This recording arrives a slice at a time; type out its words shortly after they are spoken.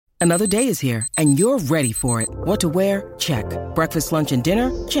Another day is here, and you're ready for it. What to wear? Check. Breakfast, lunch, and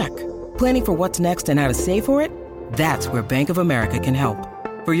dinner? Check. Planning for what's next and how to save for it? That's where Bank of America can help.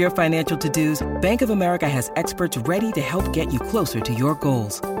 For your financial to-dos, Bank of America has experts ready to help get you closer to your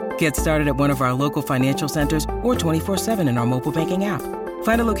goals. Get started at one of our local financial centers or 24/7 in our mobile banking app.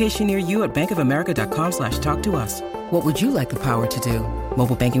 Find a location near you at bankofamerica.com/talktous. What would you like the power to do?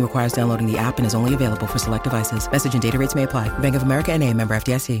 Mobile banking requires downloading the app and is only available for select devices. Message and data rates may apply. Bank of America N.A., member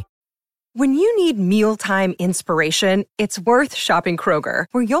FDIC. When you need mealtime inspiration, it's worth shopping Kroger,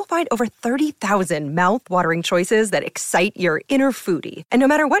 where you'll find over 30,000 mouth-watering choices that excite your inner foodie. And no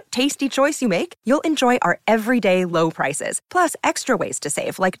matter what tasty choice you make, you'll enjoy our everyday low prices, plus extra ways to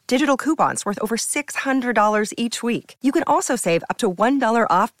save, like digital coupons worth over $600 each week. You can also save up to $1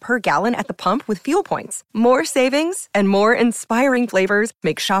 off per gallon at the pump with fuel points. More savings and more inspiring flavors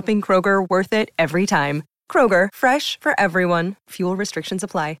make shopping Kroger worth it every time. Kroger, fresh for everyone. Fuel restrictions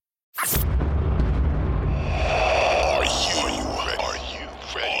apply.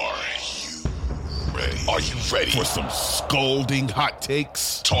 Are you ready for some scalding hot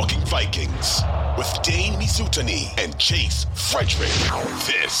takes? Talking Vikings with Dane Mizutani and Chase Frederick.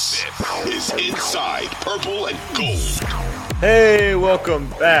 This is Inside Purple and Gold. Hey, welcome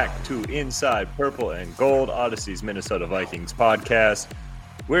back to Inside Purple and Gold, Odyssey's Minnesota Vikings podcast.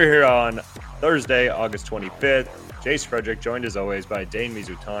 We're here on Thursday, August 25th. Chase Frederick, joined as always by Dane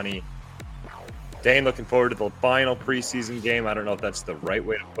Mizutani. Dane, looking forward to the final preseason game. I don't know if that's the right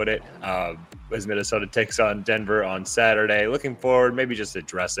way to put it. As Minnesota takes on Denver on Saturday. Looking forward, maybe just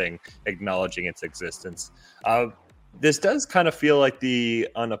acknowledging its existence. This does kind of feel like the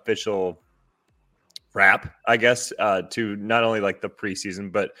unofficial wrap, I guess, to not only like the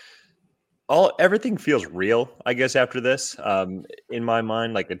preseason, but everything feels real, I guess, after this. In my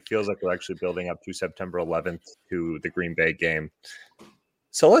mind, like it feels like we're actually building up to September 11th to the Green Bay game.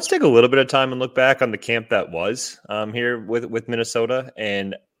 So let's take a little bit of time and look back on the camp that was here with Minnesota.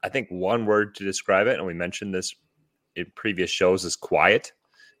 And I think one word to describe it, and we mentioned this in previous shows, is quiet.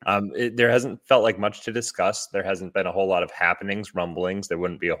 There hasn't felt like much to discuss. There hasn't been a whole lot of happenings, rumblings. There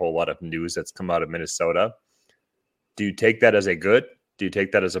wouldn't be a whole lot of news that's come out of Minnesota. Do you take that as a good? Do you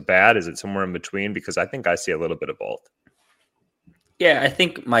take that as a bad? Is it somewhere in between? Because I think I see a little bit of both. Yeah, I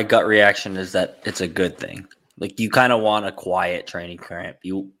think my gut reaction is that it's a good thing. Like, you kind of want a quiet training camp.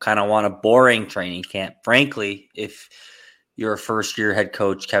 You kind of want a boring training camp, frankly, if you're a first-year head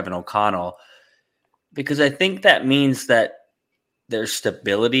coach, Kevin O'Connell, because I think that means that there's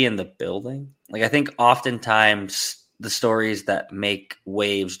stability in the building. Like, I think oftentimes the stories that make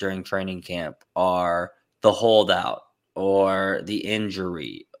waves during training camp are the holdout or the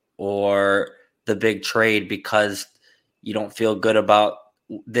injury or the big trade because you don't feel good about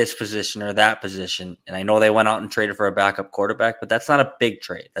this position or that position. And I know they went out and traded for a backup quarterback, but that's not a big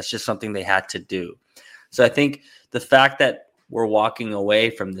trade. That's just something they had to do. So I think the fact that we're walking away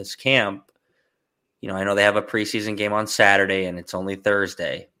from this camp, I know they have a preseason game on Saturday and it's only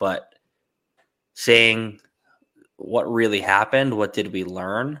Thursday, but saying what really happened, what did we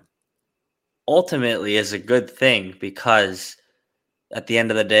learn, ultimately is a good thing, because at the end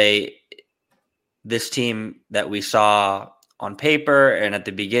of the day, this team that we saw on paper and at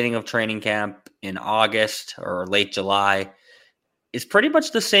the beginning of training camp in August or late July is pretty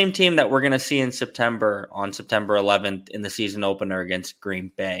much the same team that we're going to see in September, on September 11th in the season opener against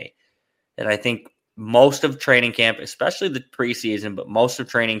Green Bay. And I think most of training camp, especially the preseason, but most of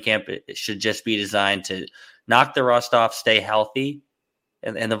training camp, it should just be designed to knock the rust off, stay healthy.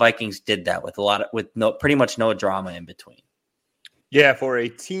 And the Vikings did that with pretty much no drama in between. Yeah, for a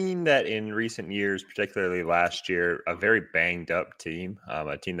team that in recent years, particularly last year, a very banged up team,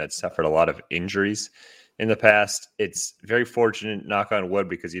 a team that suffered a lot of injuries in the past, it's very fortunate, knock on wood,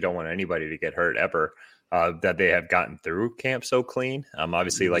 because you don't want anybody to get hurt ever, that they have gotten through camp so clean.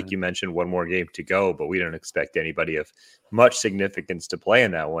 Obviously, like you mentioned, one more game to go, but we don't expect anybody of much significance to play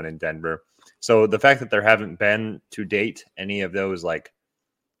in that one in Denver. So the fact that there haven't been to date any of those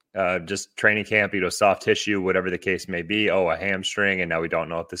just training camp, soft tissue, whatever the case may be. Oh, a hamstring, and now we don't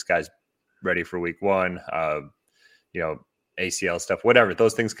know if this guy's ready for week one. ACL stuff, whatever.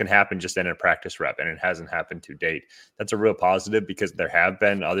 Those things can happen just in a practice rep, and it hasn't happened to date. That's a real positive, because there have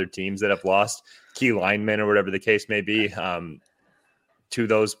been other teams that have lost key linemen or whatever the case may be to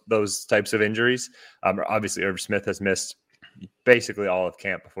those types of injuries. Obviously, Irv Smith has missed basically all of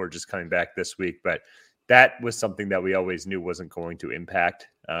camp before just coming back this week, but that was something that we always knew wasn't going to impact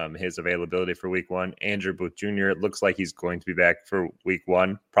his availability for week one. Andrew Booth Jr., it looks like he's going to be back for week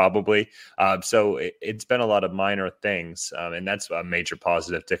one, probably. So it's been a lot of minor things, and that's a major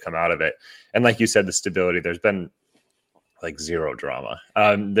positive to come out of it. And like you said, the stability, there's been like zero drama.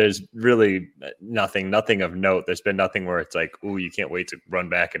 There's really nothing of note. There's been nothing where it's like, ooh, you can't wait to run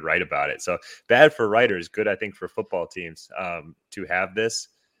back and write about it. So bad for writers, good, I think, for football teams to have this.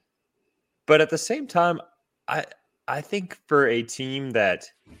 But at the same time, I think for a team that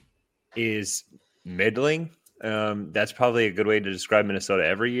is middling, that's probably a good way to describe Minnesota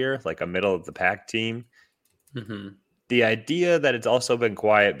every year, like a middle of the pack team. Mm-hmm. The idea that it's also been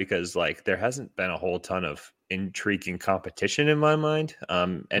quiet because like there hasn't been a whole ton of intriguing competition in my mind.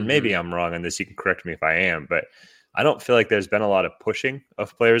 And maybe I'm wrong on this. You can correct me if I am, but I don't feel like there's been a lot of pushing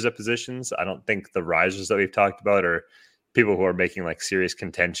of players at positions. I don't think the risers that we've talked about are people who are making like serious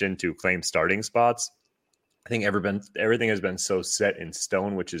contention to claim starting spots. I think everything has been so set in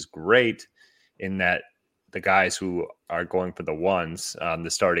stone, which is great in that the guys who are going for the ones, the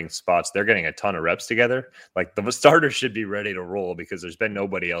starting spots, they're getting a ton of reps together. Like the starters should be ready to roll because there's been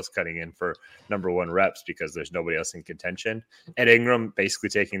nobody else cutting in for number one reps because there's nobody else in contention. Ed Ingram basically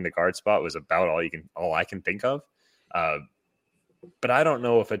taking the guard spot was about all I can think of. But I don't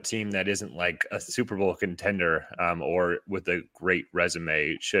know if a team that isn't like a Super Bowl contender or with a great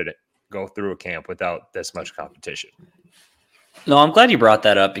resume should go through a camp without this much competition. No, I'm glad you brought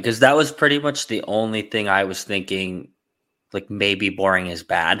that up because that was pretty much the only thing I was thinking, like maybe boring is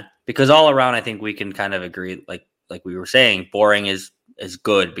bad. Because all around, I think we can kind of agree, like we were saying, boring is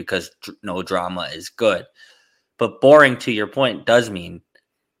good because no drama is good. But boring, to your point, does mean,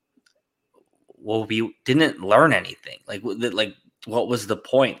 well, we didn't learn anything. Like what was the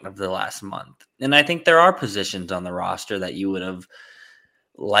point of the last month? And I think there are positions on the roster that you would have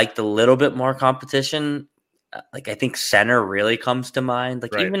liked a little bit more competition. Like I think center really comes to mind.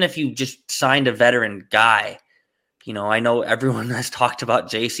 Like even if you just signed a veteran guy, I know everyone has talked about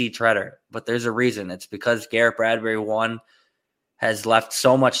JC Tretter, but there's a reason. It's because Garrett Bradbury, one, has left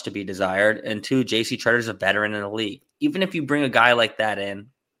so much to be desired, and two, JC Tretter is a veteran in the league. Even if you bring a guy like that in,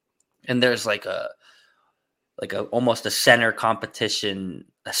 and there's like a almost a center competition,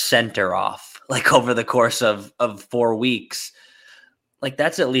 a center off, like over the course of 4 weeks, like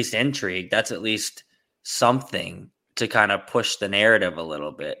that's at least intrigue. That's at least something to kind of push the narrative a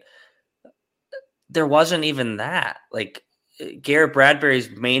little bit. There wasn't even that. Like Garrett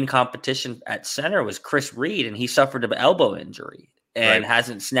Bradbury's main competition at center was Chris Reed, and he suffered an elbow injury and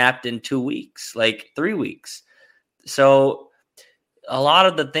hasn't snapped in 2 weeks, like 3 weeks. So a lot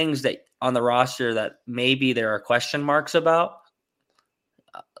of the things that on the roster that maybe there are question marks about,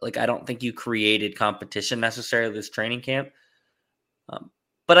 like I don't think you created competition necessarily this training camp.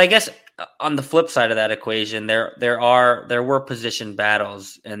 But I guess on the flip side of that equation, there were position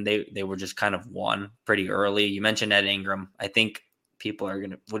battles, and they were just kind of won pretty early. You mentioned Ed Ingram. I think people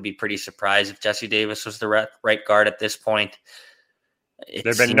would be pretty surprised if Jesse Davis was the right guard at this point.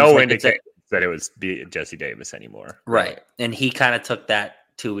 There've been no indication that it was Jesse Davis anymore. Right. And he kind of took that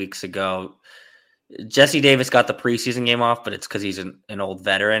 2 weeks ago. Jesse Davis got the preseason game off, but it's because he's an old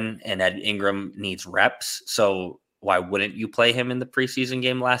veteran, and Ed Ingram needs reps. So why wouldn't you play him in the preseason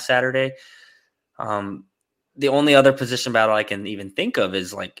game last Saturday? The only other position battle I can even think of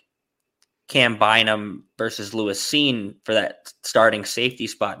is like Cam Bynum versus Lewis Seen for that starting safety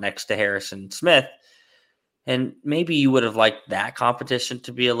spot next to Harrison Smith. And maybe you would have liked that competition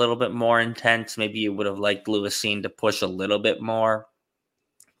to be a little bit more intense. Maybe you would have liked Lewis Seen to push a little bit more.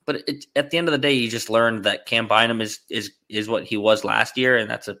 But at the end of the day, you just learned that Cam Bynum is what he was last year, and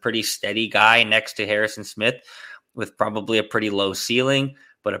that's a pretty steady guy next to Harrison Smith with probably a pretty low ceiling,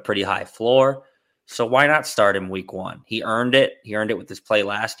 but a pretty high floor. So why not start him week 1? He earned it. He earned it with his play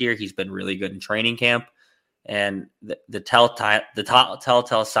last year. He's been really good in training camp. And the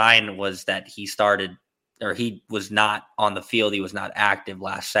telltale sign was that he was not on the field. He was not active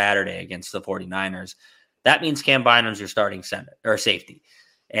last Saturday against the 49ers. That means Cam Bynum's your starting center or safety.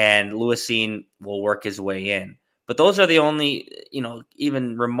 And Lewis Seen will work his way in. But those are the only,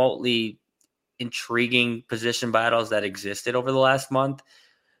 even remotely intriguing position battles that existed over the last month.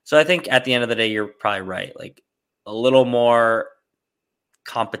 So I think at the end of the day, you're probably right. Like a little more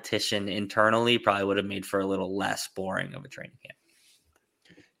competition internally probably would have made for a little less boring of a training camp.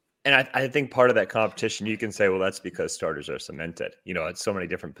 And I think part of that competition, you can say, well, that's because starters are cemented, at so many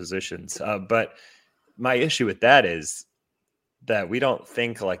different positions. But my issue with that is that we don't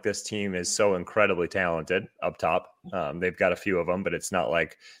think like this team is so incredibly talented up top. They've got a few of them, but it's not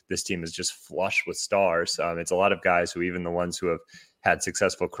like this team is just flush with stars. It's a lot of guys who, even the ones who have had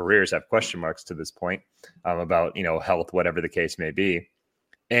successful careers, have question marks to this point about, health, whatever the case may be.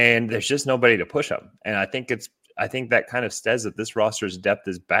 And there's just nobody to push them. And I think that kind of says that this roster's depth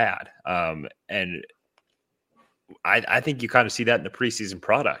is bad. And I think you kind of see that in the preseason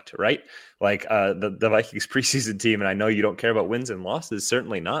product, right? Like the Vikings preseason team, and I know you don't care about wins and losses,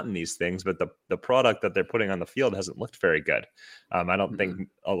 certainly not in these things, but the product that they're putting on the field hasn't looked very good. I don't think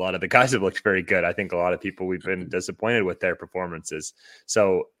a lot of the guys have looked very good. I think a lot of people, we've been disappointed with their performances.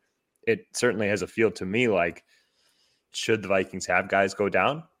 So it certainly has a feel to me like, should the Vikings have guys go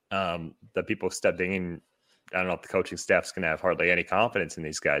down, the people stepping in, I don't know if the coaching staff's going to have hardly any confidence in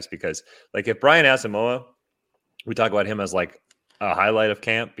these guys, because like if Brian Asamoah, we talk about him as like a highlight of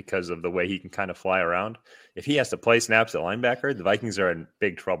camp because of the way he can kind of fly around. If he has to play snaps at linebacker, the Vikings are in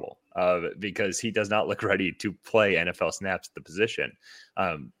big trouble because he does not look ready to play NFL snaps at the position.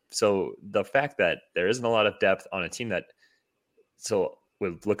 So the fact that there isn't a lot of depth on a team that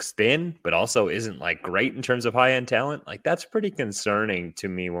looks thin, but also isn't like great in terms of high end talent, like that's pretty concerning to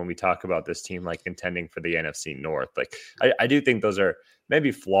me when we talk about this team like contending for the NFC North. Like I do think those are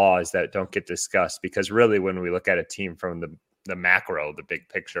maybe flaws that don't get discussed, because really when we look at a team from the macro, the big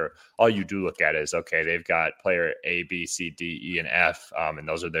picture, all you do look at is, okay, they've got player A, B, C, D, E, and F, and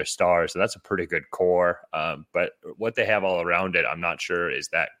those are their stars. So that's a pretty good core. But what they have all around it, I'm not sure is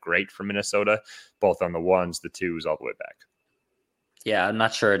that great for Minnesota, both on the ones, the twos, all the way back. Yeah, I'm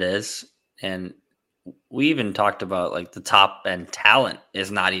not sure it is. And we even talked about like the top end talent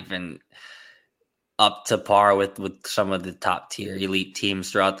is not even up to par with some of the top tier elite teams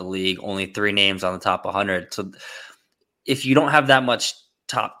throughout the league. Only 3 names on the top 100. So if you don't have that much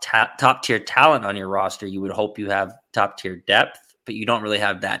top tier talent on your roster, you would hope you have top tier depth, but you don't really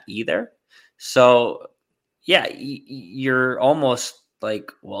have that either. So yeah, you're almost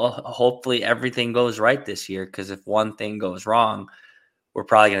like, well, hopefully everything goes right this year, because if one thing goes wrong, we're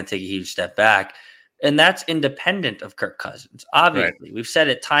probably going to take a huge step back. And that's independent of Kirk Cousins. Obviously, right. We've said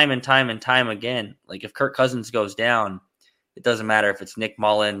it time and time and time again. Like if Kirk Cousins goes down, it doesn't matter if it's Nick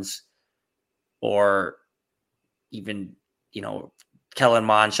Mullins or even, Kellen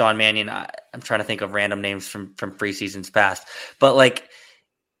Mond, Sean Mannion. I'm trying to think of random names from preseasons past. But like,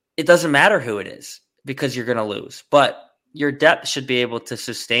 it doesn't matter who it is, because you're going to lose. But your depth should be able to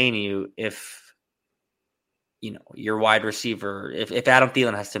sustain you if, your wide receiver, if Adam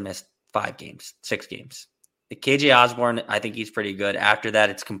Thielen has to miss 5 games, 6 games. KJ Osborne, I think he's pretty good. After that,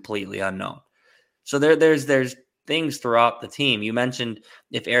 it's completely unknown. So there's things throughout the team. You mentioned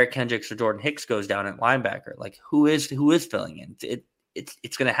if Eric Kendricks or Jordan Hicks goes down at linebacker, like who is filling in?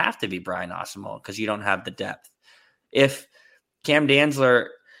 It's going to have to be Brian Asamoah, because you don't have the depth. If Cam Dantzler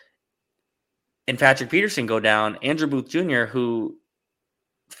and Patrick Peterson go down, Andrew Booth Jr., who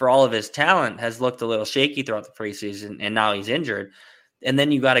for all of his talent has looked a little shaky throughout the preseason, and now he's injured. And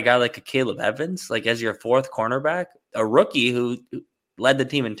then you got a guy like a Caleb Evans, like as your 4th cornerback, a rookie who led the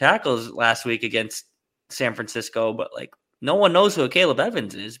team in tackles last week against San Francisco. But like no one knows who a Caleb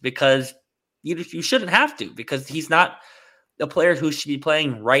Evans is, because you shouldn't have to, because he's not a player who should be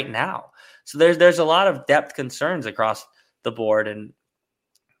playing right now. So there's a lot of depth concerns across the board. And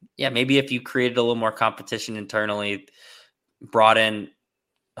yeah, maybe if you created a little more competition internally, brought in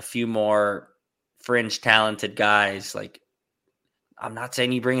a few more fringe talented guys, like I'm not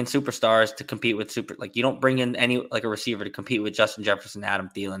saying you bring in superstars to compete with you don't bring in any like a receiver to compete with Justin Jefferson, Adam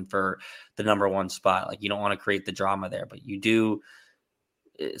Thielen for the number 1 spot. Like you don't want to create the drama there, but you do.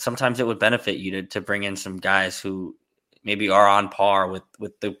 Sometimes it would benefit you to bring in some guys who maybe are on par with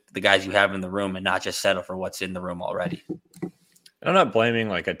the guys you have in the room, and not just settle for what's in the room already. I'm not blaming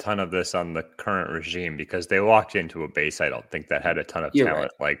like a ton of this on the current regime, because they walked into a base I don't think that had a ton of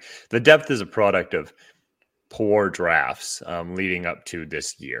talent. Right. Like the depth is a product of poor drafts leading up to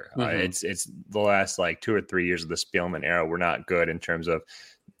this year. It's the last like 2 or 3 years of the Spielman era were not good in terms of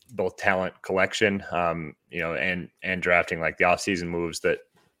both talent collection, and drafting. Like the offseason moves that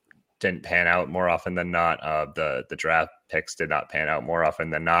didn't pan out more often than not. The draft picks did not pan out more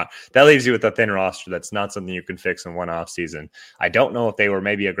often than not. That leaves you with a thin roster. That's not something you can fix in one offseason. I don't know if they were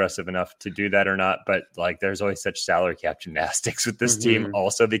maybe aggressive enough to do that or not, but like there's always such salary cap gymnastics with this team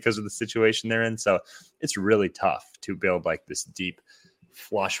also because of the situation they're in. So it's really tough to build like this deep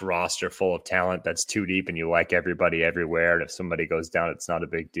flush roster full of talent that's too deep and you like everybody everywhere. And if somebody goes down, it's not a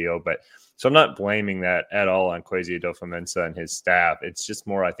big deal. But so I'm not blaming that at all on Kwesi Adofo-Mensah and his staff. It's just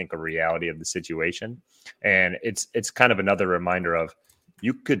more, I think, a reality of the situation. And it's kind of another reminder of,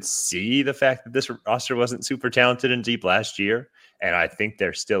 you could see the fact that this roster wasn't super talented and deep last year. And I think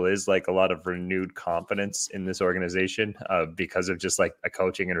there still is like a lot of renewed confidence in this organization because of just like a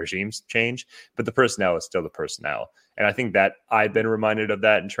coaching and regimes change. But the personnel is still the personnel. And I think that I've been reminded of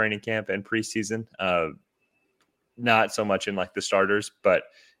that in training camp and preseason. Not so much in like the starters, but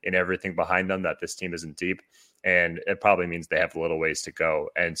in everything behind them, that this team isn't deep. And it probably means they have a little ways to go.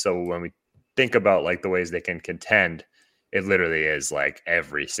 And so when we think about like the ways they can contend, it literally is like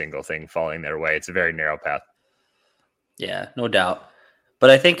every single thing falling their way. It's a very narrow path. Yeah, no doubt. But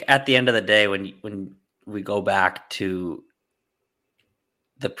I think at the end of the day, when we go back to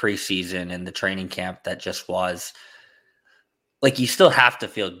the preseason and the training camp that just was, like, you still have to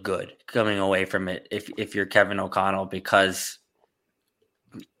feel good coming away from it if you're Kevin O'Connell, because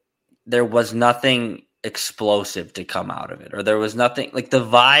there was nothing explosive to come out of it, or there was nothing like the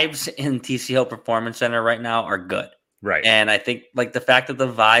vibes in TCO Performance Center right now are good. Right. And I think like the fact that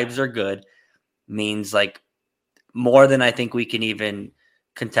the vibes are good means like more than I think we can even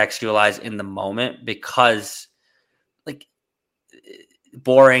contextualize in the moment, because like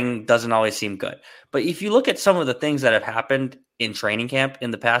boring doesn't always seem good. But if you look at some of the things that have happened in training camp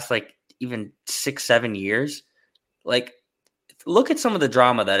in the past, like even 6-7 years, like look at some of the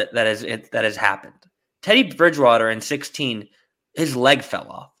drama that has happened. Teddy Bridgewater in 2016, his leg fell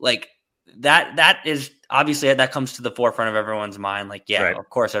off. Like that is obviously that comes to the forefront of everyone's mind. Like, yeah, right. Of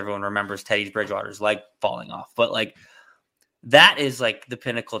course everyone remembers Teddy Bridgewater's leg falling off, but like that is like the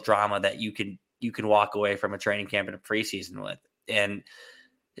pinnacle drama that you can walk away from a training camp and a preseason with. And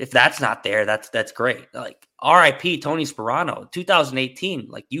if that's not there, that's great. Like RIP Tony Sperano, 2018,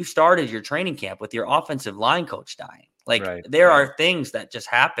 like you started your training camp with your offensive line coach dying. Like there are things that just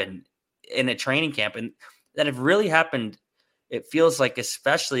happen in a training camp and that have really happened. It feels like,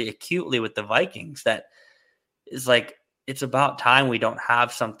 especially acutely with the Vikings, that is like, it's about time we don't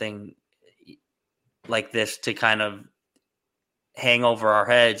have something like this to kind of hang over our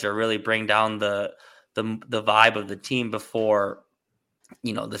heads or really bring down the vibe of the team before,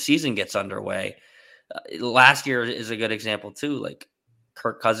 the season gets underway. Last year is a good example too. Like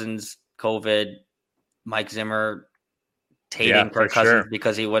Kirk Cousins, COVID, Mike Zimmer, Kirk Cousins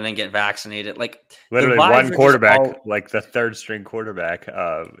because he wouldn't get vaccinated. Like literally one quarterback, like the third string quarterback,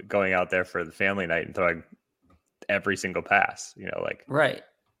 going out there for the family night and throwing every single pass, right.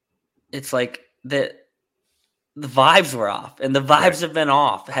 It's like the vibes were off, and the vibes have been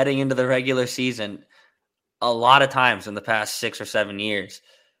off heading into the regular season a lot of times in the past 6 or 7 years.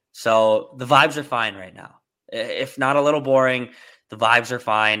 So the vibes are fine right now. If not a little boring, the vibes are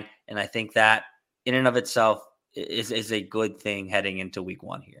fine. And I think that in and of itself is a good thing heading into week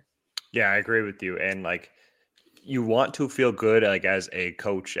 1 here. Yeah, I agree with you. And like, you want to feel good, like as a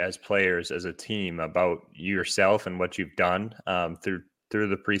coach, as players, as a team, about yourself and what you've done through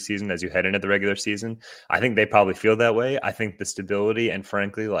the preseason as you head into the regular season. I think they probably feel that way. I think the stability and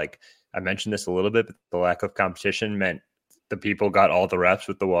frankly, like I mentioned this a little bit, but the lack of competition meant the people got all the reps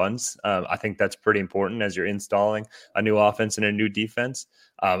with the ones. I think that's pretty important as you're installing a new offense and a new defense.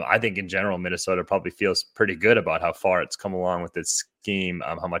 I think in general, Minnesota probably feels pretty good about how far it's come along with its scheme,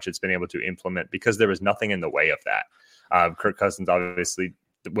 how much it's been able to implement, because there was nothing in the way of that. Kirk Cousins, obviously,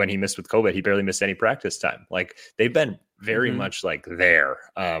 when he missed with COVID, he barely missed any practice time. Like they've been very much like there,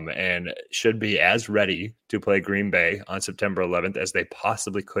 and should be as ready to play Green Bay on September 11th as they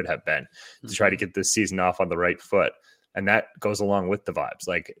possibly could have been to try to get this season off on the right foot. And that goes along with the vibes.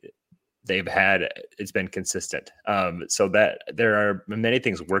 Like it's been consistent. So that there are many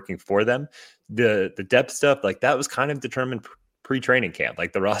things working for them. The depth stuff, like that was kind of determined pre-training camp.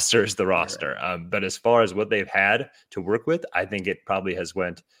 Like the roster is the roster. But as far as what they've had to work with, I think it probably has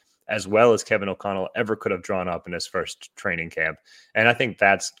went as well as Kevin O'Connell ever could have drawn up in his first training camp. And I think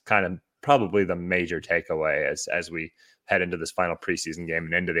that's kind of probably the major takeaway as we head into this final preseason game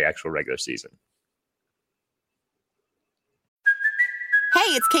and into the actual regular season.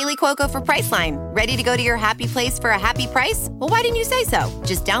 Hey, it's Kaylee Cuoco for Priceline. Ready to go to your happy place for a happy price? Well, why didn't you say so?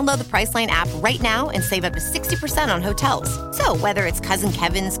 Just download the Priceline app right now and save up to 60% on hotels. So whether it's Cousin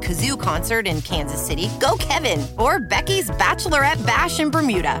Kevin's Kazoo Concert in Kansas City, go Kevin, or Becky's Bachelorette Bash in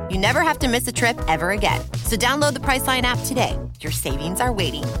Bermuda, you never have to miss a trip ever again. So download the Priceline app today. Your savings are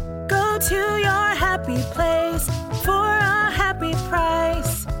waiting. Go to your happy place for a happy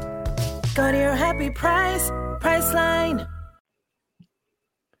price. Go to your happy price, Priceline.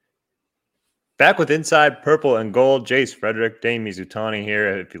 Back with Inside Purple and Gold, Jace Frederick, Dane Mizutani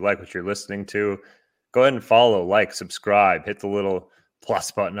here. If you like what you're listening to, go ahead and follow, like, subscribe, hit the little plus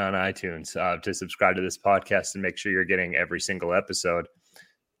button on iTunes to subscribe to this podcast and make sure you're getting every single episode.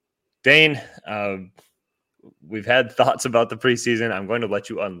 Dane, we've had thoughts about the preseason. I'm going to let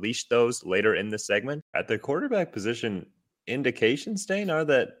you unleash those later in the segment. At the quarterback position, indications, Dane, are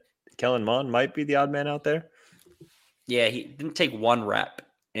that Kellen Mond might be the odd man out there? Yeah, he didn't take one rep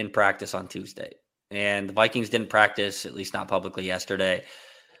in practice on Tuesday, and the Vikings didn't practice, at least not publicly, yesterday.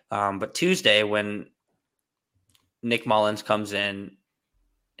 But Tuesday, when Nick Mullins comes in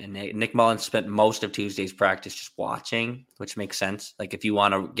And Nick Mullins spent most of Tuesday's practice just watching, which makes sense. Like if you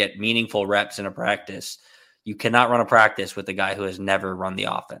want to get meaningful reps in a practice, you cannot run a practice with a guy who has never run the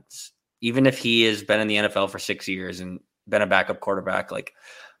offense. Even if he has been in the NFL for 6 years and been a backup quarterback, like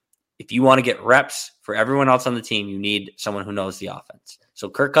if you want to get reps for everyone else on the team, you need someone who knows the offense. So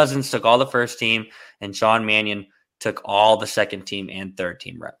Kirk Cousins took all the first team and Sean Mannion took all the second team and third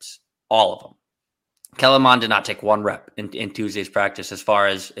team reps, all of them. Kellen Mond did not take one rep in Tuesday's practice as far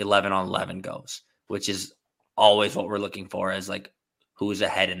as 11 on 11 goes, which is always what we're looking for as like who's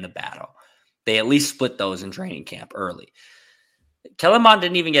ahead in the battle. They at least split those in training camp early. Kellen Mond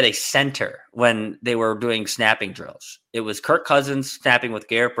didn't even get a center when they were doing snapping drills. It was Kirk Cousins snapping with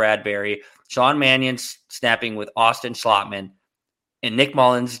Garrett Bradbury, Sean Mannion snapping with Austin Schlottman, and Nick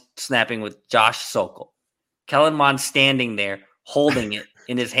Mullins snapping with Josh Sokol. Kellen Mond standing there holding it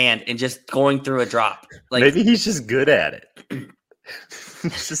in his hand and just going through a drop. Like maybe he's just good at it.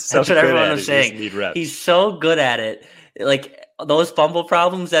 That's what everyone was saying. He's so good at it. Like those fumble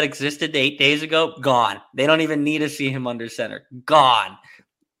problems that existed 8 days ago, gone. They don't even need to see him under center. Gone.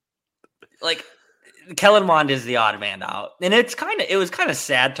 Like Kellen Mond is the odd man out. And it was kind of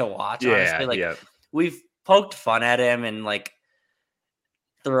sad to watch, honestly. Like we've poked fun at him and like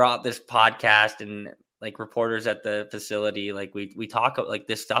throughout this podcast and like reporters at the facility, like we talk like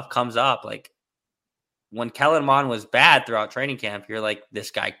this stuff comes up. Like when Kellen Mond was bad throughout training camp, you're like,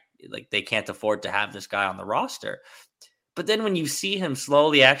 this guy, like they can't afford to have this guy on the roster. But then when you see him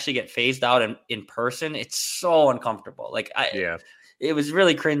slowly actually get phased out in person, it's so uncomfortable. Like it was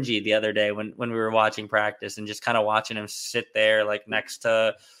really cringy the other day when we were watching practice and just kind of watching him sit there like next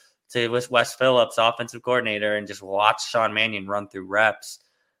to Wes Phillips, offensive coordinator, and just watch Sean Mannion run through reps.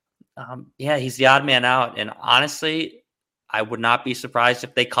 He's the odd man out. And honestly, I would not be surprised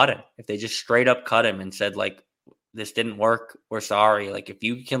if they cut him, if they just straight up cut him and said, like, this didn't work. We're sorry. Like, if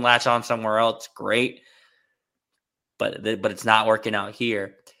you can latch on somewhere else, great. But it's not working out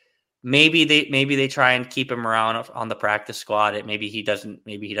here. Maybe they try and keep him around on the practice squad. Maybe he doesn't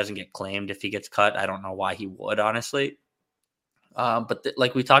get claimed if he gets cut. I don't know why he would, honestly. But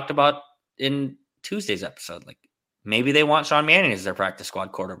like we talked about in Tuesday's episode, like, maybe they want Sean Mannion as their practice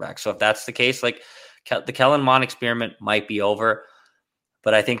squad quarterback. So if that's the case, like the Kellen Mond experiment might be over.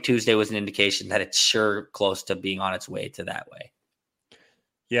 But I think Tuesday was an indication that it's sure close to being on its way to that way.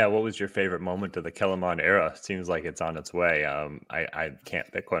 Yeah, what was your favorite moment of the Kellen Mond era? Seems like it's on its way. I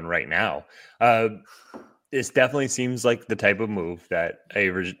can't pick one right now. This definitely seems like the type of move that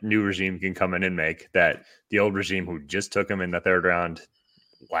a new regime can come in and make that the old regime who just took him in the third round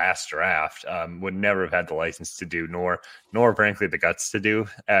last draft would never have had the license to do, nor frankly the guts to do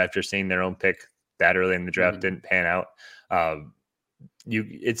after seeing their own pick that early in the draft didn't pan out.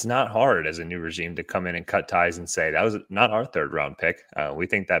 It's not hard as a new regime to come in and cut ties and say that was not our third round pick. We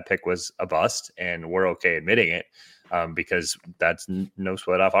think that pick was a bust and we're okay admitting it because that's no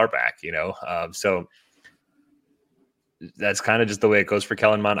sweat off our back, so that's kind of just the way it goes for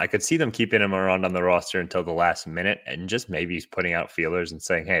Kellen Mond. I could see them keeping him around on the roster until the last minute and just maybe he's putting out feelers and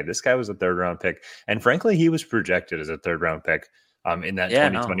saying, hey, this guy was a third round pick. And frankly, he was projected as a third round pick in that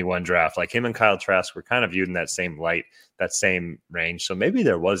 2021 draft. Like him and Kyle Trask were kind of viewed in that same light, that same range. So maybe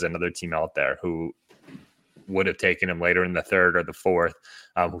there was another team out there who would have taken him later in the third or the fourth,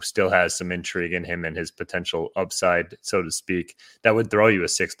 who still has some intrigue in him and his potential upside, so to speak, that would throw you a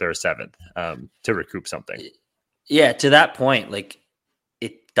sixth or a seventh to recoup something. Yeah, to that point, like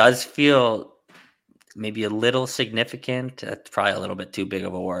it does feel maybe a little significant. That's probably a little bit too big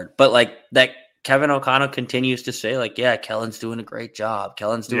of a word, but like that Kevin O'Connell continues to say, like, yeah, Kellen's doing a great job.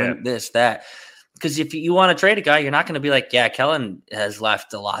 Kellen's doing this, that. Because if you want to trade a guy, you're not going to be like, yeah, Kellen has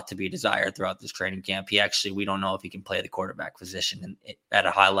left a lot to be desired throughout this training camp. We don't know if he can play the quarterback position at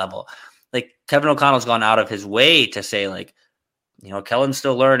a high level. Like Kevin O'Connell's gone out of his way to say, like, Kellen's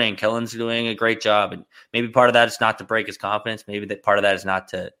still learning. Kellen's doing a great job. And maybe part of that is not to break his confidence. Maybe that part of that is not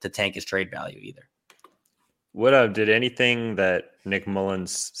to tank his trade value either. What did anything that Nick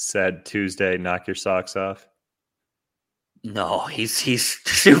Mullins said Tuesday knock your socks off? No, he's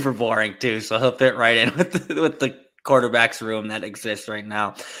super boring too. So he'll fit right in with the quarterback's room that exists right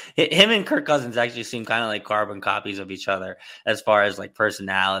now. Him and Kirk Cousins actually seem kind of like carbon copies of each other as far as like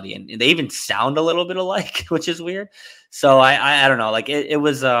personality, and they even sound a little bit alike, which is weird. So I don't know. Like it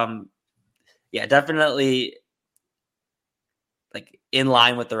was definitely like in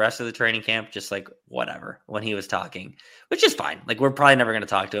line with the rest of the training camp, just like whatever when he was talking, which is fine. Like we're probably never going to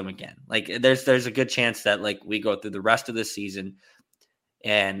talk to him again. Like there's a good chance that like we go through the rest of the season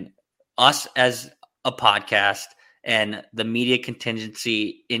and us as a podcast and the media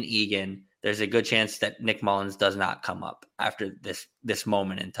contingency in Eagan there's a good chance that Nick Mullins does not come up after this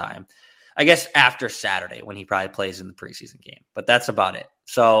moment in time. I guess after Saturday when he probably plays in the preseason game, but that's about it.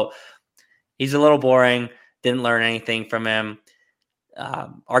 So he's a little boring. Didn't learn anything from him.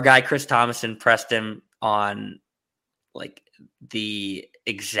 Our guy, Chris Thomason, pressed him on like the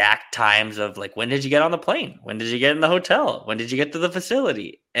exact times of like, when did you get on the plane? When did you get in the hotel? When did you get to the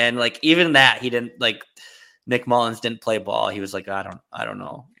facility? And like, even that, he didn't like, Nick Mullins didn't play ball. He was like, I don't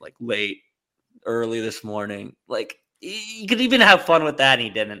know, like late, early this morning. Like, you could even have fun with that, and he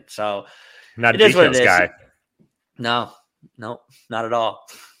didn't. So not a details guy. No, not at all.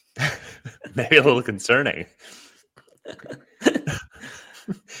 Maybe a little concerning.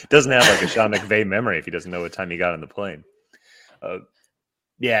 Doesn't have like a Sean McVay memory if he doesn't know what time he got on the plane.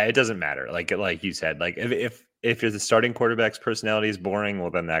 Yeah, it doesn't matter. Like you said, like if the starting quarterback's personality is boring, well,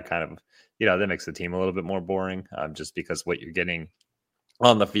 then that kind of, that makes the team a little bit more boring. Just because what you're getting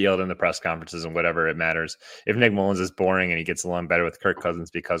on the field and the press conferences and whatever, it matters. If Nick Mullins is boring and he gets along better with Kirk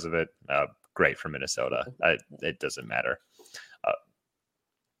Cousins because of it, great for Minnesota. It doesn't matter.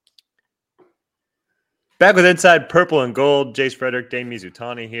 Back with Inside Purple and Gold, Jace Frederick, Dane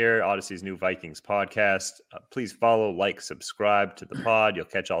Mizutani here, Odyssey's new Vikings podcast. Please follow, like, subscribe to the pod. You'll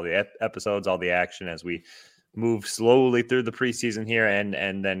catch all the episodes, all the action as we move slowly through the preseason here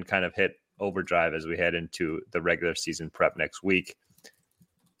and then kind of hit overdrive as we head into the regular season prep next week.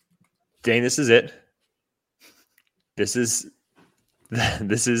 Dane, this is it. This is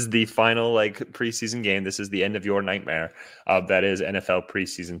the final like preseason game. This is the end of your nightmare. That is NFL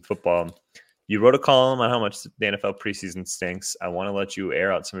preseason football. You wrote a column on how much the NFL preseason stinks. I want to let you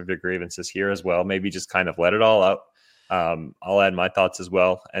air out some of your grievances here as well. Maybe just kind of let it all out. I'll add my thoughts as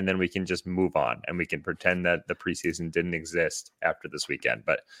well, and then we can just move on and we can pretend that the preseason didn't exist after this weekend.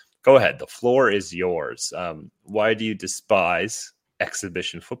 But go ahead. The floor is yours. Why do you despise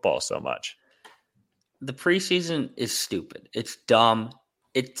exhibition football so much? The preseason is stupid. It's dumb.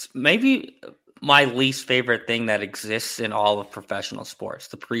 It's maybe my least favorite thing that exists in all of professional sports,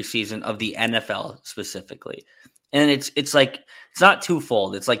 the preseason of the NFL specifically. And it's like, it's not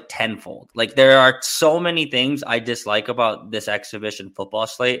twofold, it's like tenfold. Like, there are so many things I dislike about this exhibition football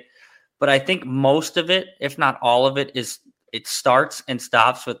slate, but I think most of it, if not all of it, it starts and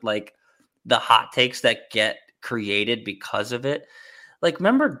stops with like the hot takes that get created because of it. Like,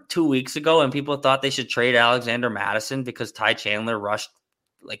 remember 2 weeks ago when people thought they should trade Alexander Madison because Ty Chandler rushed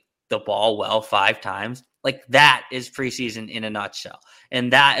like the ball well 5 times? Like, that is preseason in a nutshell.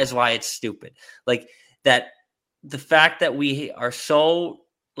 And that is why it's stupid. Like, that the fact that we are so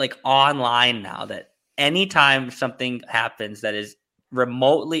like online now that anytime something happens that is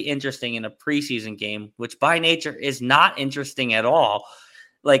remotely interesting in a preseason game, which by nature is not interesting at all,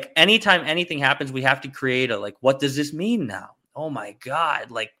 like anytime anything happens, we have to create a, like, what does this mean now? Oh my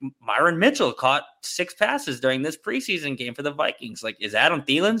God, like Myron Mitchell caught 6 passes during this preseason game for the Vikings. Like, is Adam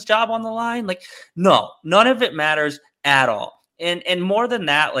Thielen's job on the line? Like, no, none of it matters at all. And more than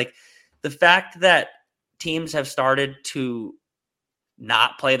that, like the fact that teams have started to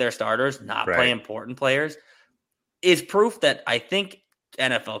not play their starters, not play important players, is proof that I think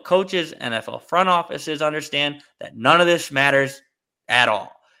NFL coaches, NFL front offices understand that none of this matters at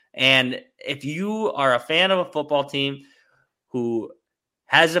all. And if you are a fan of a football team who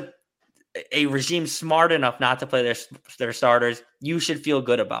has a regime smart enough not to play their starters, you should feel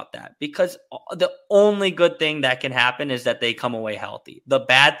good about that, because the only good thing that can happen is that they come away healthy. The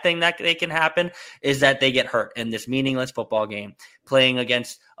bad thing that can happen is that they get hurt in this meaningless football game playing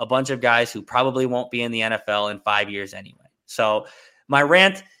against a bunch of guys who probably won't be in the NFL in 5 years anyway. So my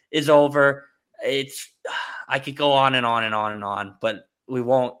rant is over. I could go on and on and on and on, but we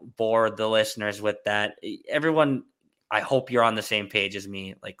won't bore the listeners with that. Everyone, I hope you're on the same page as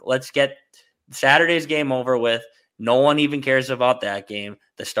me. Like, let's get Saturday's game over with. No one even cares about that game.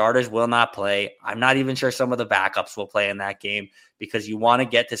 The starters will not play. I'm not even sure some of the backups will play in that game, because you want to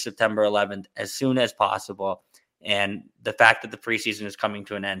get to September 11th as soon as possible. And the fact that the preseason is coming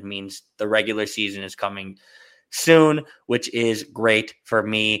to an end means the regular season is coming soon, which is great for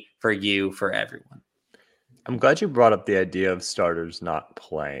me, for you, for everyone. I'm glad you brought up the idea of starters not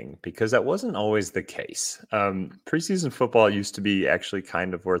playing, because that wasn't always the case. Preseason football used to be actually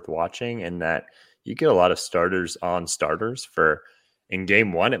kind of worth watching, in that you get a lot of starters on starters. For in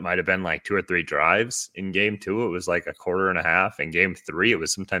game 1, it might have been like 2 or 3 drives. In game 2, it was like a quarter and a half. In game 3, it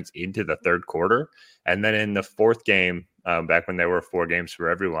was sometimes into the third quarter. And then in the 4th game, back when there were 4 games for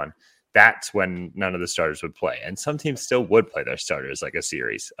everyone, that's when none of the starters would play. And some teams still would play their starters like a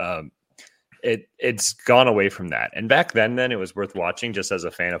series. it's gone away from that. And back then it was worth watching just as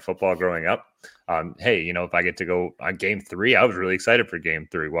a fan of football growing up. Hey, if I get to go on game 3, I was really excited for game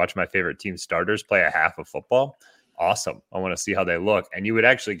 3. Watch my favorite team starters play a half of football. Awesome. I want to see how they look. And you would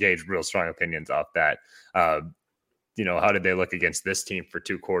actually gauge real strong opinions off that. How did they look against this team for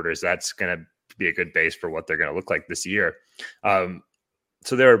 2 quarters? That's going to be a good base for what they're going to look like this year.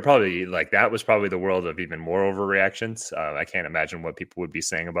 So there were probably that was probably the world of even more overreactions. I can't imagine what people would be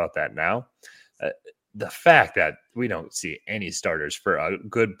saying about that now. The fact that we don't see any starters for a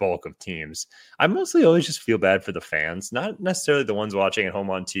good bulk of teams, I mostly always just feel bad for the fans, not necessarily the ones watching at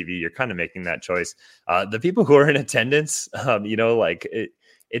home on TV. You're kind of making that choice. The people who are in attendance,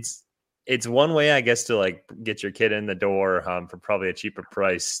 it's one way, I guess, to get your kid in the door for probably a cheaper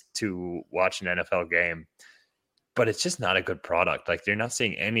price to watch an NFL game. But it's just not a good product. You're not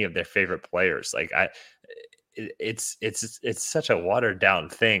seeing any of their favorite players. It's such a watered down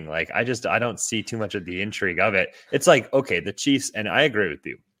thing. I don't see too much of the intrigue of it. It's okay, the Chiefs, and I agree with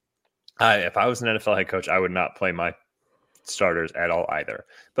you. If I was an NFL head coach, I would not play my starters at all either.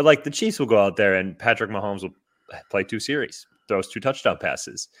 But the Chiefs will go out there and Patrick Mahomes will play 2 series, throws 2 touchdown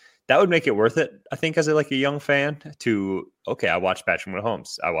passes. That would make it worth it, I think, as a young fan I watched Patrick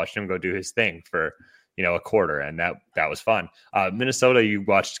Mahomes. I watched him go do his thing for a quarter, and that was fun. Minnesota, you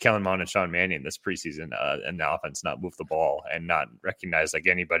watched Kellen Mond and Sean Mannion this preseason, and the offense not move the ball and not recognize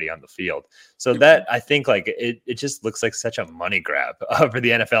anybody on the field. So that, I think, it just looks like such a money grab for the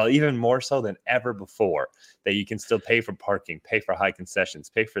NFL, even more so than ever before, that you can still pay for parking, pay for high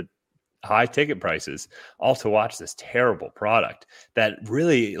concessions, pay for high ticket prices, all to watch this terrible product that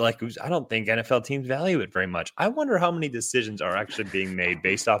really, I don't think NFL teams value it very much. I wonder how many decisions are actually being made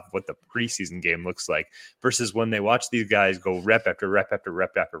based off of what the preseason game looks like versus when they watch these guys go rep after rep after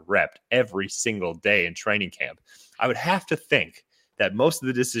rep after rep every single day in training camp. I would have to think that most of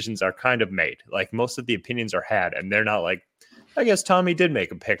the decisions are kind of made. Most of the opinions are had, and they're not I guess Tommy did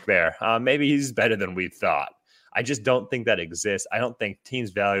make a pick there. Maybe he's better than we thought. I just don't think that exists. I don't think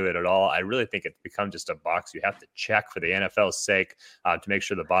teams value it at all. I really think it's become just a box you have to check for the NFL's sake to make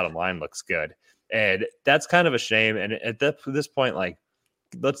sure the bottom line looks good. And that's kind of a shame. And at this point,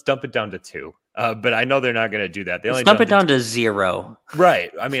 let's dump it down to 2. But I know they're not going to do that. They only dump it down to 0.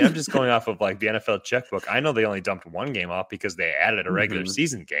 Right. I mean, I'm just going off of the NFL checkbook. I know they only dumped 1 game off because they added a regular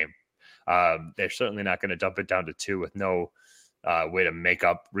season game. They're certainly not going to dump it down to 2 with no way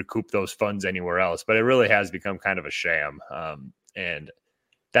to recoup those funds anywhere else. But it really has become kind of a sham. And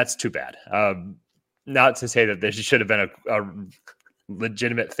that's too bad. Not to say that this should have been a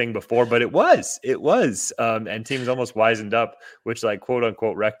legitimate thing before, but it was. And teams almost wisened up, which quote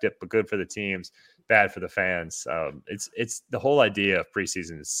unquote wrecked it, but good for the teams, bad for the fans. It's the whole idea of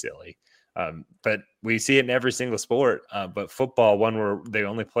preseason is silly. But we see it in every single sport. But football, one where they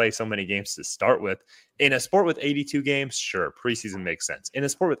only play so many games to start with. In a sport with 82 games, sure, preseason makes sense. In a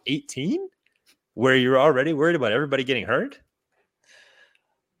sport with 18, where you're already worried about everybody getting hurt,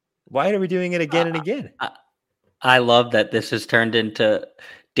 why are we doing it again and again? I love that this has turned into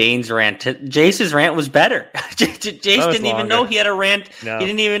Dane's rant. Jace's rant was better. Jace didn't even know he had a rant. No. He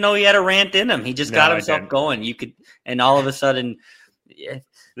didn't even know he had a rant in him. He just got himself going. And all of a sudden,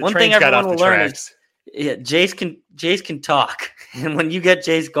 one thing everyone will learn is Jace can talk. And when you get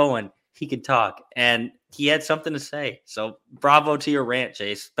Jace going, he can talk. And he had something to say. So bravo to your rant,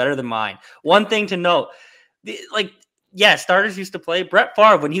 Jace. Better than mine. One thing to note, starters used to play. Brett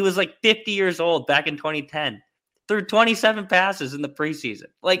Favre, when he was 50 years old back in 2010, threw 27 passes in the preseason.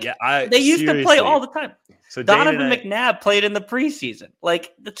 They used to play all the time. So Donovan McNabb played in the preseason.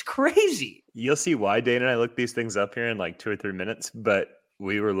 That's crazy. You'll see why Dane and I look these things up here in 2 or 3 minutes. But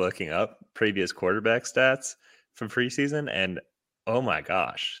we were looking up previous quarterback stats from preseason, and oh my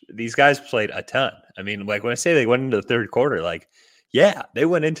gosh, these guys played a ton. I mean, when I say they went into the third quarter, they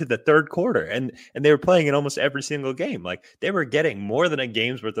went into the third quarter and they were playing in almost every single game. They were getting more than a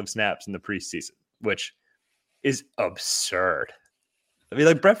game's worth of snaps in the preseason, which is absurd. I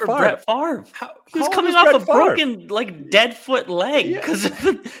mean, Brett Favre. He was coming off a broken, dead foot leg because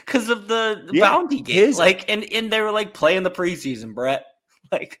of the bounty game. And they were playing the preseason, Brett.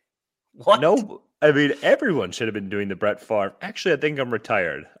 What? No, I mean, everyone should have been doing the Brett Favre. Actually, I think I'm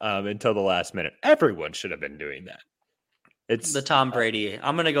retired until the last minute. Everyone should have been doing that. It's the Tom Brady.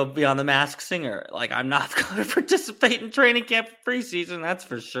 I'm going to go be on The Masked Singer. I'm not going to participate in training camp preseason. That's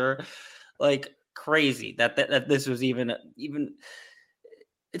for sure. Crazy that this was even.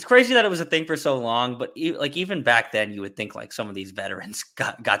 It's crazy that it was a thing for so long. But even back then, you would think some of these veterans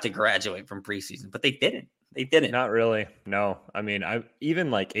got to graduate from preseason, but they didn't. They didn't. Not really. No. I mean,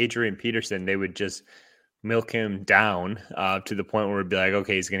 even Adrian Peterson, they would just milk him down to the point where it'd be like,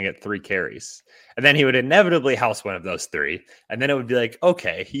 okay, he's going to get 3 carries. And then he would inevitably house one of those 3. And then it would be like,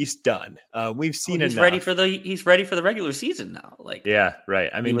 okay, he's done. We've seen he's enough. He's ready for the regular season now. Like, yeah,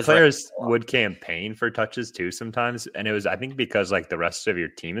 right. I mean, players would campaign for touches too sometimes. And it was, I think, because like the rest of your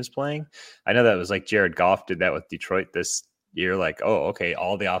team is playing. I know that was like Jared Goff did that with Detroit this year. Like, oh, okay,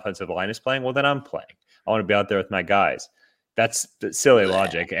 all the offensive line is playing. Well, then I'm playing. I want to be out there with my guys. That's silly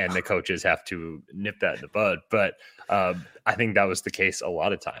logic, and the coaches have to nip that in the bud. But I think that was the case a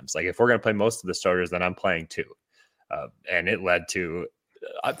lot of times. Like, if we're going to play most of the starters, then I'm playing too. And it led to,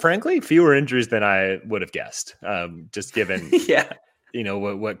 frankly, fewer injuries than I would have guessed, just given,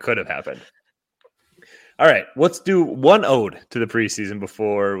 what could have happened. All right, let's do one ode to the preseason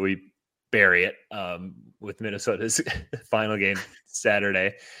before we bury it with Minnesota's final game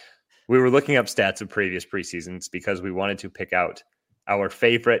Saturday. We were looking up stats of previous preseasons because we wanted to pick out our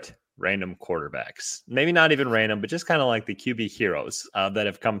favorite random quarterbacks. Maybe not even random, but just kind of like the QB heroes that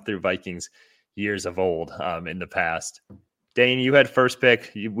have come through Vikings years of old in the past. Dane, you had first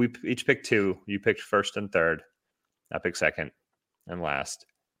pick. We each picked 2. You picked first and third. I picked second and last.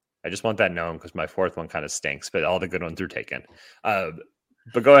 I just want that known because my fourth one kind of stinks, but all the good ones are taken.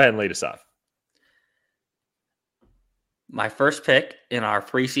 But go ahead and lead us off. My first pick in our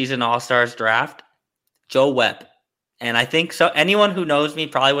preseason All-Stars draft, Joe Webb. And I think so. Anyone who knows me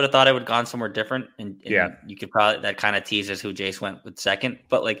probably would have thought I would have gone somewhere different. And you could probably, that kind of teases who Jace went with second.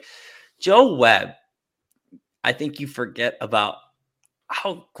 But like Joe Webb, I think you forget about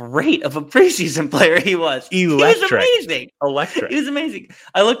how great of a preseason player he was. Electric. He was amazing. Electric. He was amazing.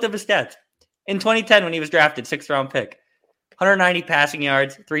 I looked up his stats. In 2010, when he was drafted, 6th round pick, 190 passing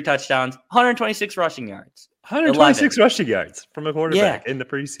yards, 3 touchdowns, 126 rushing yards. 126 rushing yards from a quarterback in the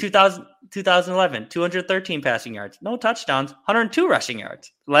preseason. 2011, 213 passing yards, no touchdowns, 102 rushing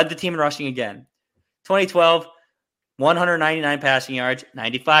yards. Led the team in rushing again. 2012, 199 passing yards,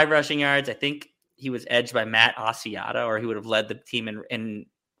 95 rushing yards. I think he was edged by Matt Asiata, or he would have led the team in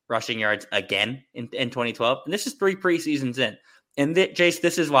rushing yards again in 2012. And this is 3 preseasons in. And Jace,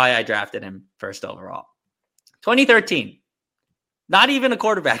 this is why I drafted him first overall. 2013, not even a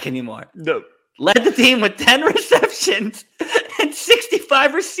quarterback anymore. No. Led the team with 10 receptions and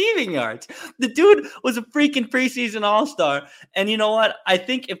 65 receiving yards. The dude was a freaking preseason all-star. And you know what? I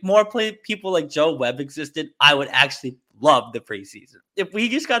think if more people like Joe Webb existed, I would actually love the preseason. If we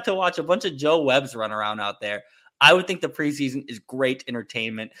just got to watch a bunch of Joe Webbs run around out there, I would think the preseason is great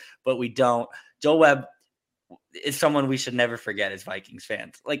entertainment, but we don't. Joe Webb is someone we should never forget as Vikings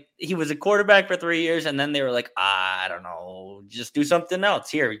fans. Like, he was a quarterback for 3 years, and then they were like, I don't know, just do something else.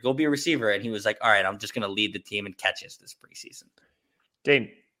 Here, go be a receiver. And he was like, all right, I'm just going to lead the team in catches this preseason. Dane,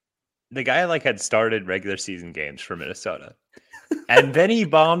 the guy had started regular season games for Minnesota. And then he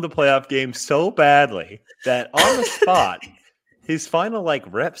bombed the playoff game so badly that on the spot, his final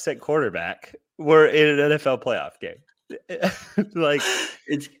reps at quarterback were in an NFL playoff game.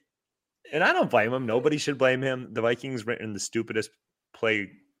 And I don't blame him. Nobody should blame him. The Vikings ran in the stupidest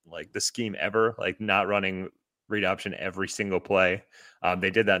play, the scheme ever, not running read option every single play. They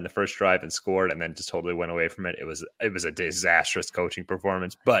did that in the first drive and scored, and then just totally went away from it. It was a disastrous coaching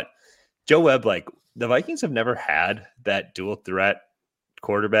performance. But Joe Webb, the Vikings have never had that dual threat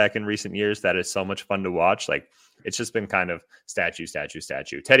quarterback in recent years that is so much fun to watch. It's just been kind of statue.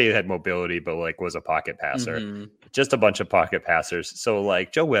 Teddy had mobility, but was a pocket passer. Mm-hmm. Just a bunch of pocket passers. So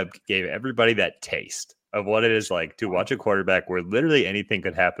Joe Webb gave everybody that taste of what it is to watch a quarterback where literally anything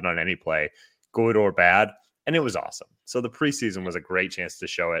could happen on any play, good or bad. And it was awesome. So the preseason was a great chance to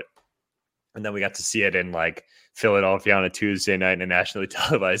show it. And then we got to see it in Philadelphia on a Tuesday night in a nationally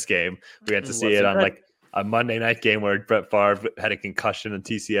televised game. We got to see it on a Monday night game where Brett Favre had a concussion in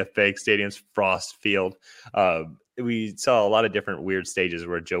TCF Bank Stadium's Frost Field. We saw a lot of different weird stages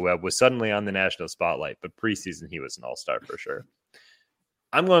where Joe Webb was suddenly on the national spotlight, but preseason he was an all-star for sure.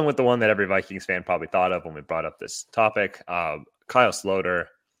 I'm going with the one that every Vikings fan probably thought of when we brought up this topic. Kyle Sloter.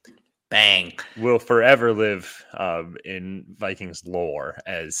 Bang. Will forever live in Vikings lore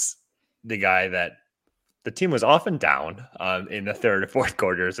as the guy that the team was often down in the third or fourth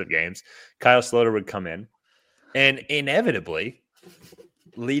quarters of games. Kyle Sloter would come in and inevitably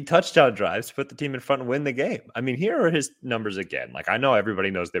lead touchdown drives to put the team in front and win the game. I mean, here are his numbers again. I know everybody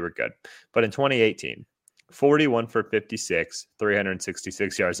knows they were good, but in 2018, 41 for 56,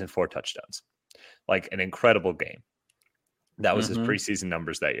 366 yards and 4 touchdowns. An incredible game. That was his preseason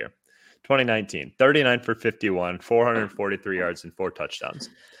numbers that year. 2019, 39 for 51, 443 yards and 4 touchdowns.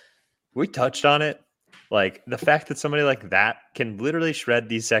 We touched on it. The fact that somebody like that can literally shred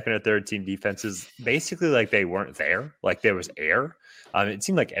these second or third team defenses basically they weren't there, there was air. It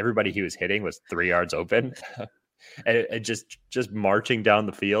seemed like everybody he was hitting was 3 yards open. And it just marching down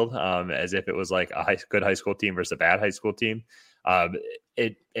the field as if it was like a good high school team versus a bad high school team.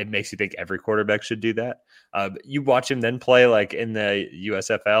 It makes you think every quarterback should do that. You watch him then play like in the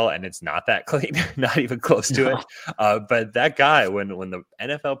USFL, and it's not that clean, not even close to it. But that guy, when the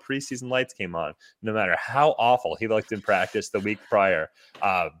NFL preseason lights came on, no matter how awful he looked in practice the week prior,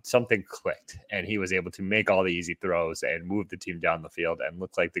 something clicked, and he was able to make all the easy throws and move the team down the field and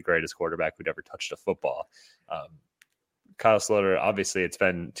look like the greatest quarterback who'd ever touched a football. Kyle Sloter, obviously it's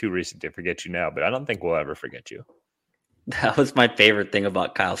been too recent to forget you now, but I don't think we'll ever forget you. That was my favorite thing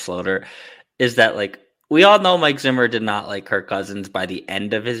about Kyle Sloter, is that like we all know Mike Zimmer did not like Kirk Cousins by the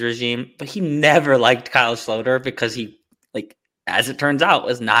end of his regime, but he never liked Kyle Sloter because he, like, as it turns out,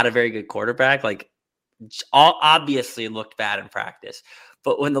 was not a very good quarterback. Like, all obviously looked bad in practice,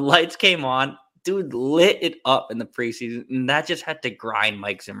 but when the lights came on, dude lit it up in the preseason, and that just had to grind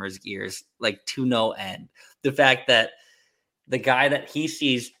Mike Zimmer's gears like to no end. The fact that the guy that he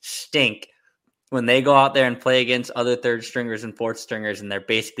sees stink when they go out there and play against other third stringers and fourth stringers, and they're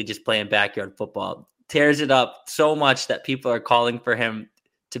basically just playing backyard football, tears it up so much that people are calling for him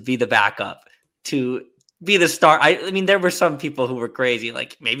to be the backup, to be the start. I mean, there were some people who were crazy.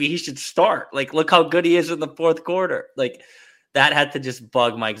 Like, maybe he should start. Like, look how good he is in the fourth quarter. Like, that had to just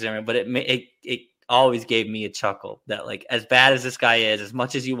bug Mike Zimmer, but it always gave me a chuckle that, like, as bad as this guy is, as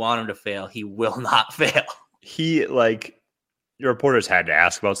much as you want him to fail, he will not fail. He, like, the reporters had to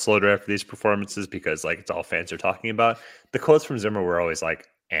ask about Sloter after these performances because, like, it's all fans are talking about. The quotes from Zimmer were always like,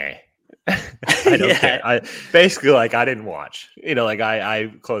 I don't care. I didn't watch. You know, like,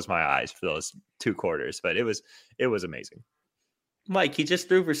 I closed my eyes for those 2 quarters, but it was amazing. Mike, he just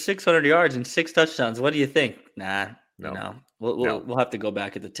threw for 600 yards and 6 touchdowns. What do you think? Nah, no. We'll have to go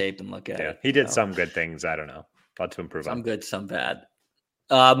back at the tape and look at it. He did some good things. I don't know. About to improve. Some good, some bad.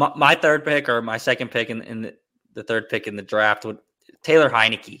 My third pick, or my second pick in the third pick in the draft, would Taylor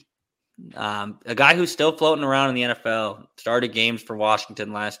Heineke, a guy who's still floating around in the NFL, started games for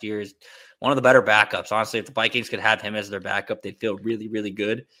Washington last year, is one of the better backups. Honestly, if the Vikings could have him as their backup, they'd feel really, really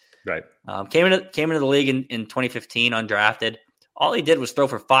good. Right. Came into the league in 2015 undrafted. All he did was throw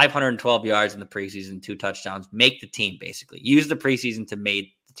for 512 yards in the preseason, 2 touchdowns, make the team, basically. Use the preseason to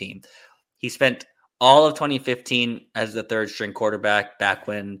make the team. He spent all of 2015 as the third string quarterback, back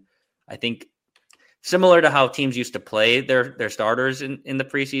when, I think, similar to how teams used to play their starters in the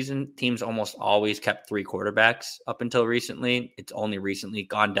preseason, teams almost always kept 3 quarterbacks up until recently. It's only recently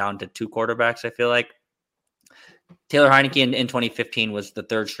gone down to 2 quarterbacks, I feel like. Taylor Heineke in 2015 was the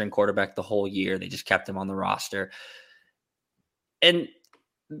third string quarterback the whole year. They just kept him on the roster. And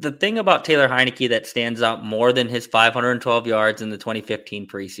the thing about Taylor Heineke that stands out more than his 512 yards in the 2015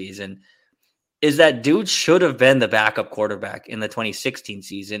 preseason is that dude should have been the backup quarterback in the 2016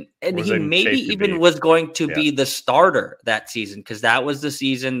 season. And he maybe even was going to be the starter that season, because that was the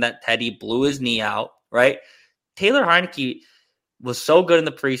season that Teddy blew his knee out, right? Taylor Heineke was so good in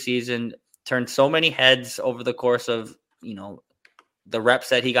the preseason, turned so many heads over the course of, the reps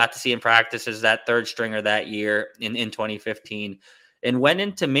that he got to see in practice as that third stringer that year in 2015, and went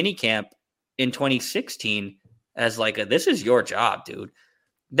into minicamp in 2016 as like, this is your job, dude.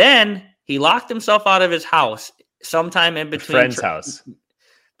 Then he locked himself out of his house sometime in between friend's house,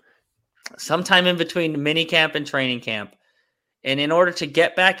 sometime in between minicamp and training camp. And in order to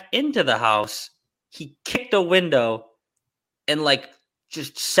get back into the house, he kicked a window and like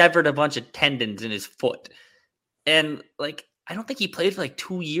just severed a bunch of tendons in his foot. And like, I don't think he played for like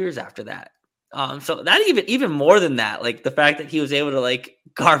 2 years after that. So that even more than that, like the fact that he was able to like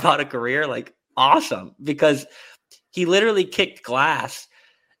carve out a career, like awesome, because he literally kicked glass.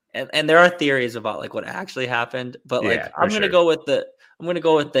 And there are theories about like what actually happened, but like I'm gonna go with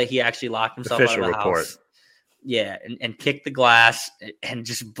the he actually locked himself out of the house. Yeah, and kicked the glass and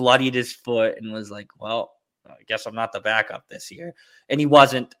just bloodied his foot and was like, well, I guess I'm not the backup this year. And he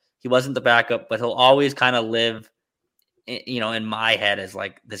wasn't the backup, but he'll always kind of live, in my head as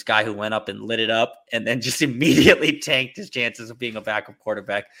like this guy who went up and lit it up and then just immediately tanked his chances of being a backup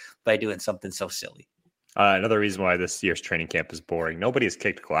quarterback by doing something so silly. Another reason why this year's training camp is boring. Nobody has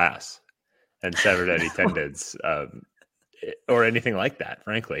kicked glass and severed any tendons or anything like that,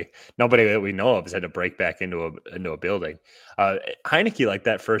 frankly. Nobody that we know of has had to break back into a building. Heineke, like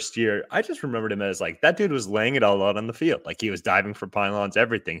that first year, I just remembered him as like, that dude was laying it all out on the field. Like he was diving for pylons,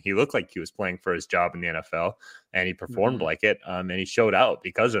 everything. He looked like he was playing for his job in the NFL, and he performed like it. And he showed out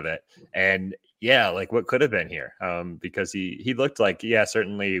because of it. And yeah, like what could have been here? Because he looked like,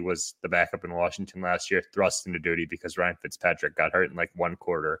 certainly was the backup in Washington last year, thrust into duty because Ryan Fitzpatrick got hurt in like one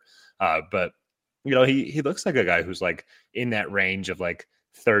quarter. But he looks like a guy who's like in that range of like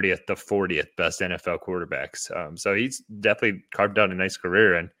 30th to 40th best NFL quarterbacks. So he's definitely carved out a nice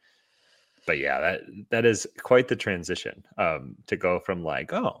career. But yeah, that is quite the transition to go from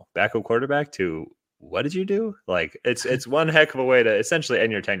like, oh, backup quarterback to what did you do? Like it's one heck of a way to essentially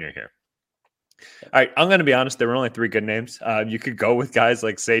end your tenure here. All right, I'm going to be honest. There were only 3 good names. You could go with guys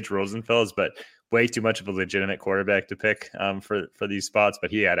like Sage Rosenfels, but way too much of a legitimate quarterback to pick for these spots. But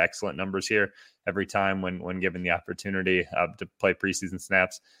he had excellent numbers here every time when given the opportunity to play preseason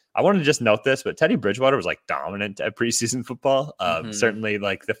snaps. I want to just note this, but Teddy Bridgewater was like dominant at preseason football. Certainly,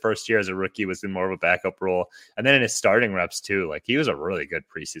 like the first year as a rookie was in more of a backup role, and then in his starting reps too. Like he was a really good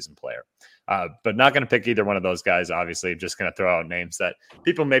preseason player. But not going to pick either one of those guys. Obviously, just going to throw out names that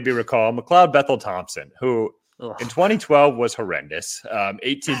people maybe recall. McLeod Bethel Thompson, who in 2012 was horrendous.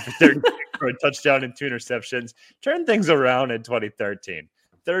 18 for 30 for a touchdown and 2 interceptions. Turned things around in 2013.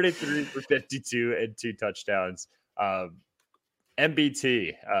 33 for 52 and 2 touchdowns.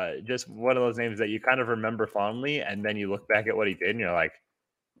 MBT, just one of those names that you kind of remember fondly, and then you look back at what he did, and you're like,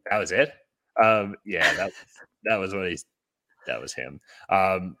 "That was it." Yeah, that was him.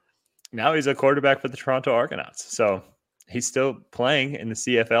 Now he's a quarterback for the Toronto Argonauts, so he's still playing in the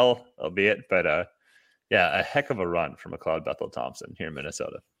CFL, albeit, but yeah, a heck of a run for McLeod Bethel Thompson here in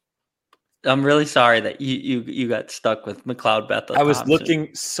Minnesota. I'm really sorry that you got stuck with McLeod Bethel. I was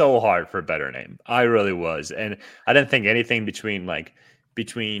looking so hard for a better name. I really was. And I didn't think anything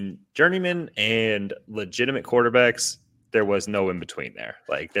between journeyman and legitimate quarterbacks, there was no in between there.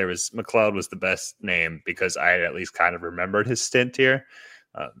 Like McLeod was the best name because I had at least kind of remembered his stint here.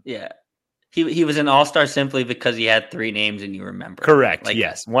 Yeah. He was an all-star simply because he had 3 names and you remember. Correct. Like,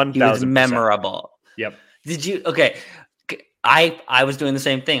 yes. 1,000%. He was memorable. Yep. Did you? Okay. I was doing the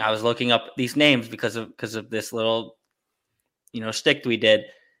same thing. I was looking up these names because of this little, shtick we did.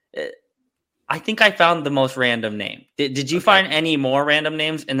 I think I found the most random name. Did you find any more random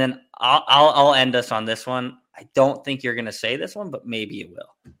names? And then I'll end us on this one. I don't think you're going to say this one, but maybe you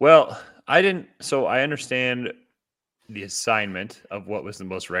will. Well, I didn't. So I understand the assignment of what was the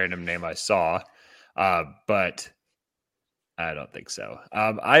most random name I saw, but I don't think so.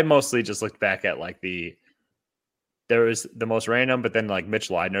 I mostly just looked back at like there was the most random, but then like Mitch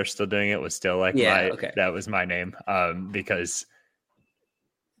Leidner still doing it was still like that was my name because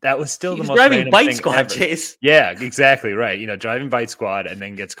that was still the most driving random Bite thing Squad, ever. Chase. Yeah, exactly right. Driving Bite Squad and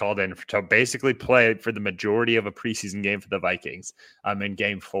then gets called in to basically play for the majority of a preseason game for the Vikings in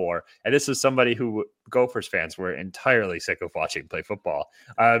Game 4. And this is somebody who Gophers fans were entirely sick of watching play football.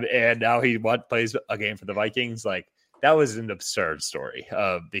 And now he plays a game for the Vikings. Like that was an absurd story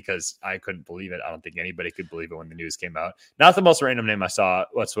because I couldn't believe it. I don't think anybody could believe it when the news came out. Not the most random name I saw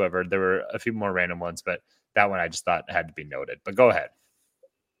whatsoever. There were a few more random ones, but that one I just thought had to be noted. But go ahead.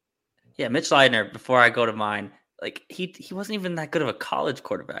 Yeah, Mitch Leidner, before I go to mine, like he wasn't even that good of a college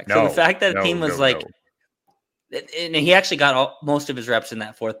quarterback. No, so the fact that the team was and he actually got most of his reps in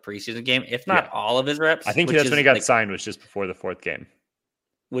that 4th preseason game, if not all of his reps. I think that's when he got signed was just before the 4th game.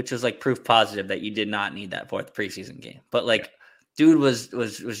 Which is like proof positive that you did not need that 4th preseason game. But dude was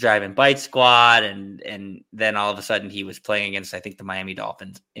driving Bite Squad, and then all of a sudden he was playing against, I think, the Miami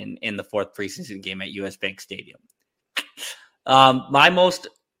Dolphins in the 4th preseason game at US Bank Stadium. My most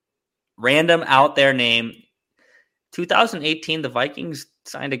random out there name, 2018, the Vikings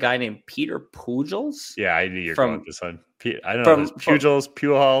signed a guy named Peter Pujols. Yeah, I knew you were going with this one. I don't know. Pujols.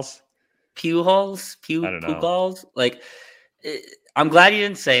 Like, I'm glad you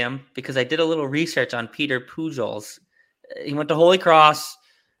didn't say him because I did a little research on Peter Pujols. He went to Holy Cross.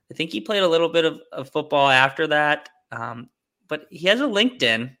 I think he played a little bit of football after that. But he has a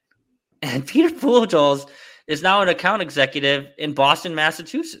LinkedIn, and Peter Pujols is now an account executive in Boston,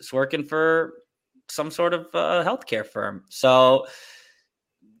 Massachusetts, working for some sort of healthcare firm. So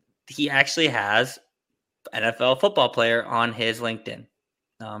he actually has NFL football player on his LinkedIn.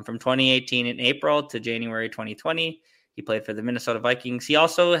 From 2018 in April to January 2020, he played for the Minnesota Vikings. He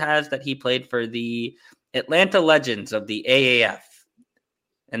also has that he played for the Atlanta Legends of the AAF.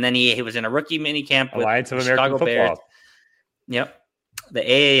 And then he was in a rookie minicamp with Alliance of the American Chicago Football. Bears. Yep. The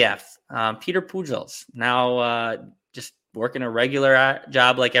AAF. Peter Pujols, now just working a regular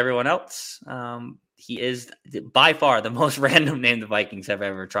job like everyone else. He is by far the most random name the Vikings have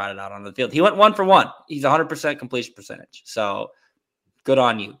ever trotted out on the field. He went 1 for 1. He's 100% completion percentage. So good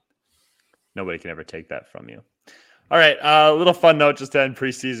on you. Nobody can ever take that from you. All right. A little fun note just to end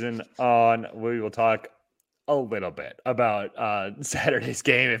preseason on. We will talk a little bit about Saturday's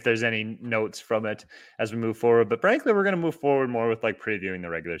game, if there's any notes from it as we move forward. But frankly, we're going to move forward more with like previewing the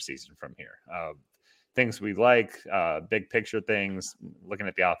regular season from here. things we like, big picture things, looking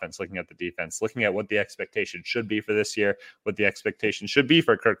at the offense, looking at the defense, looking at what the expectation should be for this year, what the expectation should be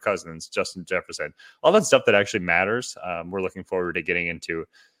for Kirk Cousins, Justin Jefferson, all that stuff that actually matters. We're looking forward to getting into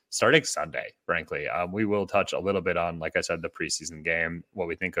starting Sunday, frankly. We will touch a little bit on, like I said, the preseason game, what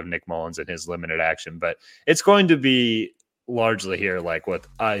we think of Nick Mullins and his limited action, but it's going to be largely here like what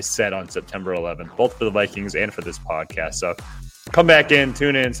I said on September 11th, both for the Vikings and for this podcast. So come back in,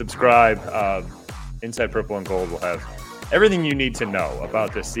 tune in, subscribe. Inside Purple and Gold will have everything you need to know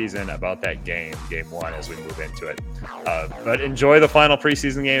about this season, about that game 1 as we move into it. But enjoy the final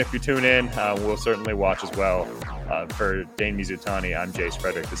preseason game if you tune in. We'll certainly watch as well. For Dane Mizutani, I'm Jace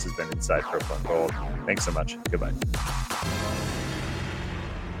Frederick. This has been Inside Purple and Gold. Thanks so much. Goodbye.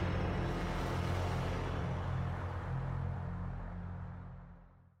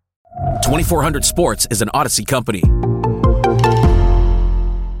 2400 Sports is an Odyssey company.